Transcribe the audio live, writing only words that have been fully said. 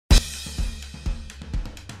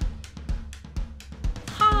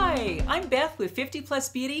Hi, I'm Beth with 50 Plus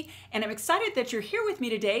Beauty, and I'm excited that you're here with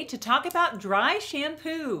me today to talk about dry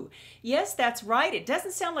shampoo. Yes, that's right. It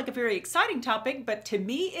doesn't sound like a very exciting topic, but to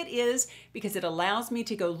me it is because it allows me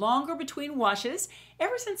to go longer between washes.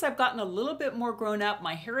 Ever since I've gotten a little bit more grown up,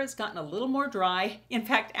 my hair has gotten a little more dry. In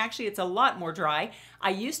fact, actually it's a lot more dry. I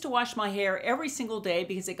used to wash my hair every single day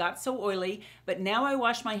because it got so oily, but now I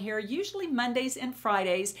wash my hair usually Mondays and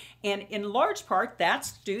Fridays, and in large part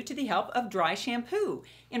that's due to the help of dry shampoo.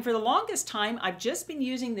 And for the longest time, I've just been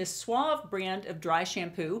using this Suave brand of dry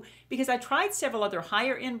shampoo because I tried several other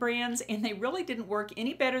higher end brands and they really didn't work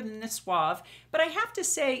any better than the Suave. But I have to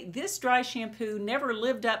say, this dry shampoo never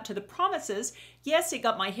lived up to the promises. Yes, it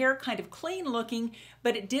got my hair kind of clean looking,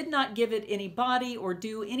 but it did not give it any body or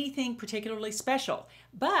do anything particularly special.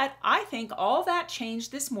 But I think all that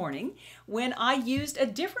changed this morning when I used a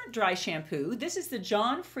different dry shampoo. This is the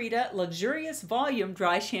John Frieda Luxurious Volume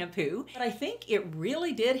Dry Shampoo, but I think it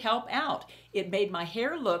really did help out. It made my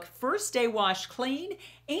hair look first day wash clean,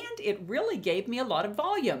 and it really gave me a lot of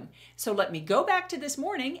volume. So let me go back to this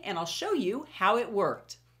morning and I'll show you how it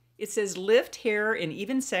worked. It says lift hair in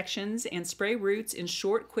even sections and spray roots in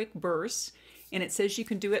short, quick bursts. And it says you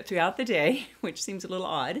can do it throughout the day, which seems a little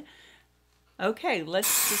odd. Okay,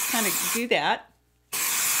 let's just kind of do that.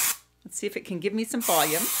 Let's see if it can give me some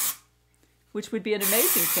volume, which would be an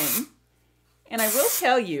amazing thing. And I will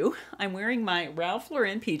tell you, I'm wearing my Ralph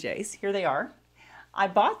Lauren PJs. Here they are. I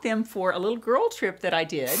bought them for a little girl trip that I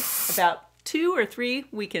did about 2 or 3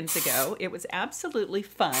 weekends ago. It was absolutely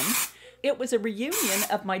fun. It was a reunion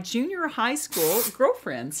of my junior high school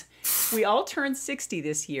girlfriends. We all turned 60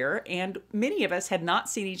 this year, and many of us had not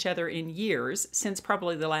seen each other in years, since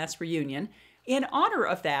probably the last reunion. In honor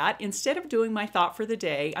of that, instead of doing my thought for the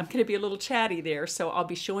day, I'm going to be a little chatty there, so I'll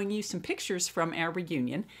be showing you some pictures from our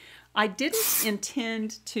reunion. I didn't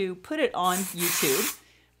intend to put it on YouTube,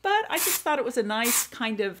 but I just thought it was a nice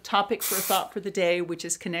kind of topic for a thought for the day, which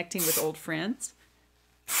is connecting with old friends.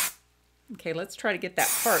 Okay, let's try to get that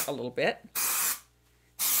part a little bit.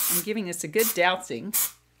 I'm giving this a good dousing.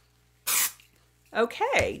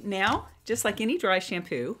 Okay, now, just like any dry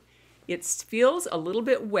shampoo, it feels a little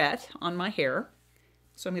bit wet on my hair.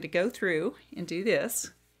 So I'm going to go through and do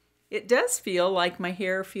this. It does feel like my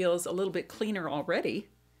hair feels a little bit cleaner already.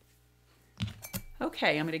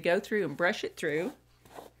 Okay, I'm going to go through and brush it through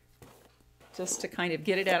just to kind of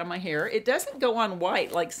get it out of my hair. It doesn't go on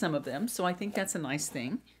white like some of them, so I think that's a nice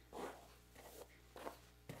thing.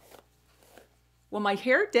 Well, my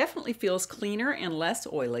hair definitely feels cleaner and less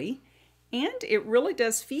oily, and it really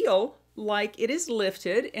does feel like it is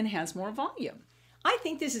lifted and has more volume. I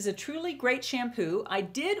think this is a truly great shampoo. I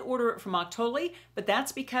did order it from Octoly, but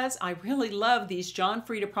that's because I really love these John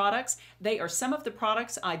Frieda products. They are some of the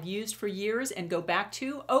products I've used for years and go back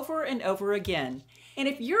to over and over again. And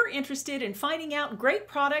if you're interested in finding out great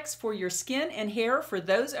products for your skin and hair for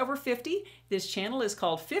those over 50, this channel is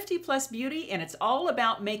called 50 Plus Beauty, and it's all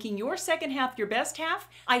about making your second half your best half.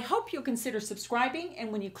 I hope you'll consider subscribing, and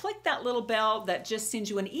when you click that little bell, that just sends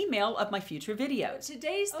you an email of my future videos.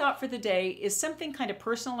 Today's thought for the day is something kind of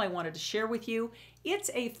personal I wanted to share with you. It's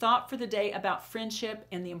a thought for the day about friendship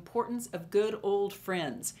and the importance of good old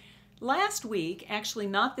friends. Last week, actually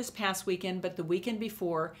not this past weekend, but the weekend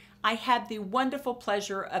before, I had the wonderful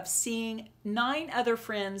pleasure of seeing 9 other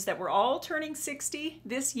friends that were all turning 60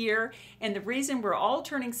 this year. And the reason we're all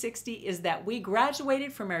turning 60 is that we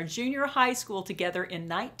graduated from our junior high school together in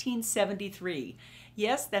 1973.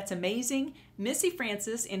 Yes, that's amazing. Missy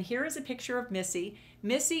Francis, and here is a picture of Missy.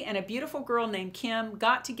 Missy and a beautiful girl named Kim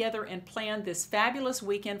got together and planned this fabulous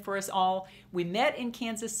weekend for us all. We met in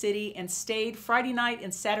Kansas City and stayed Friday night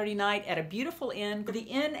and Saturday night at a beautiful inn. The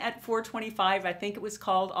inn at 425, I think it was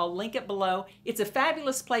called. I'll link it below. It's a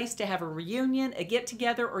fabulous place to have a reunion, a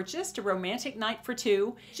get-together, or just a romantic night for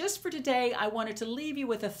 2. Just for today, I wanted to leave you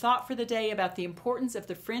with a thought for the day about the importance of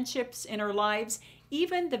the friendships in our lives.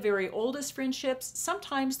 Even the very oldest friendships,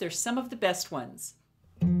 sometimes they're some of the best ones.